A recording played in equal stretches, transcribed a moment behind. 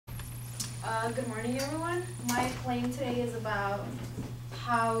Good morning, everyone. My claim today is about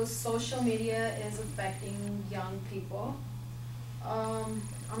how social media is affecting young people. I'm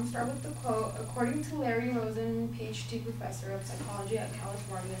going to start with the quote. According to Larry Rosen, PhD professor of psychology at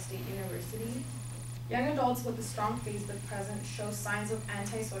California State University, young adults with a strong Facebook presence show signs of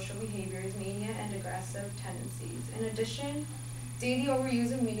antisocial behaviors, mania, and aggressive tendencies. In addition, daily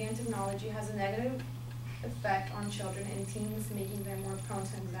overuse of media and technology has a negative effect on children and teens, making them more prone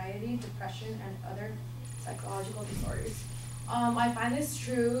to anxiety, depression, and other psychological disorders. I find this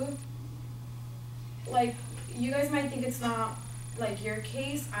true. Like, you guys might think it's not like your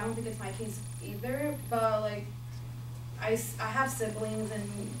case. I don't think it's my case either, but like I have siblings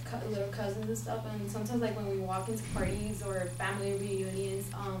and little cousins and stuff, and sometimes like when we walk into parties or family reunions,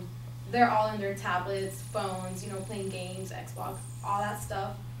 they're all on their tablets, phones, playing games, Xbox, all that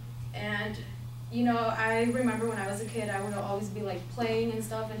stuff. And I remember when I was a kid, I would always be like playing and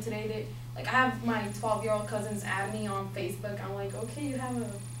stuff, and today I have my 12-year-old cousins add me on Facebook. I'm like, okay, you have a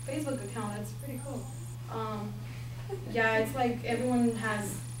Facebook account, that's pretty cool. Yeah, it's like everyone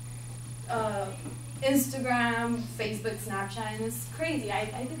has Instagram, Facebook, Snapchat, and it's crazy. I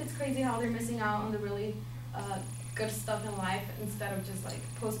think it's crazy how they're missing out on the really good stuff in life instead of just like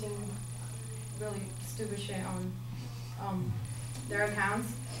posting really stupid shit on their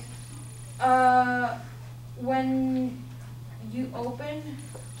accounts. When you open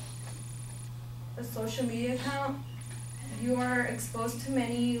a social media account, you are exposed to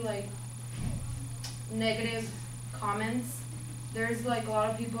many like negative comments. There's like a lot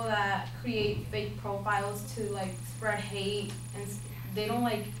of people that create fake profiles to like spread hate, and they don't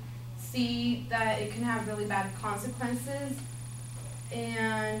like see that it can have really bad consequences.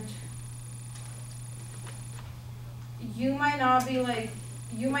 And you might not be like,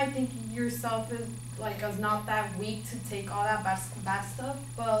 you might think yourself as not that weak to take all that bad stuff,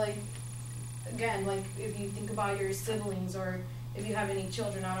 but like again, like if you think about your siblings or if you have any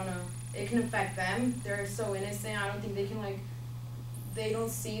children, I don't know, it can affect them. They're so innocent. I don't think they don't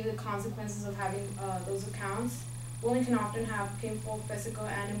see the consequences of having those accounts. Bullying can often have painful physical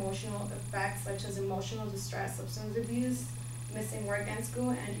and emotional effects such as emotional distress, substance abuse, missing work and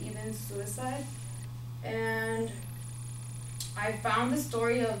school, and even suicide. And I found the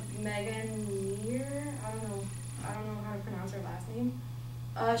story of Megan Meir. I don't know how to pronounce her last name.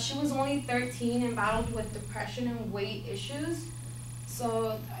 She was only 13 and battled with depression and weight issues.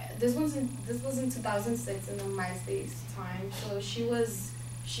 So this was in 2006 in the MySpace time. So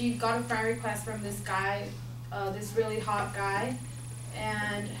she got a friend request from this guy, this really hot guy,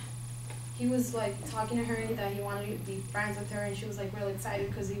 and he was like talking to her that he wanted to be friends with her, and she was like really excited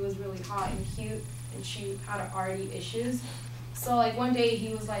because he was really hot and cute, and she had already issues. So like one day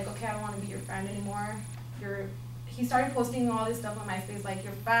he was like, okay, I don't want to be your friend anymore. He started posting all this stuff on MySpace like,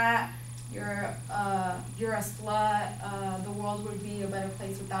 you're fat, you're a slut, the world would be a better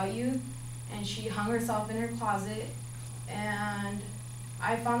place without you. And she hung herself in her closet. And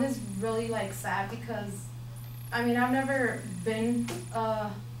I found this really like sad because, I mean, I've never been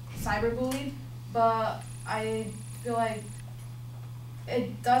cyberbullied, but I feel like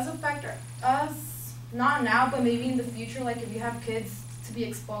it does affect us. Not now, but maybe in the future, like if you have kids, to be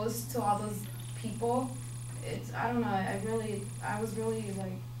exposed to all those people, I don't know, I was really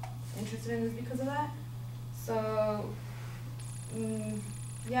like interested in this because of that. So,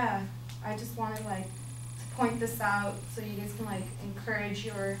 yeah, I just wanted like to point this out so you guys can like encourage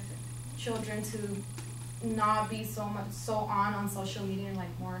your children to not be so on social media and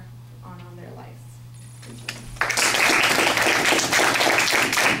like more on their lives.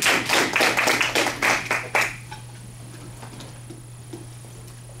 Thank you.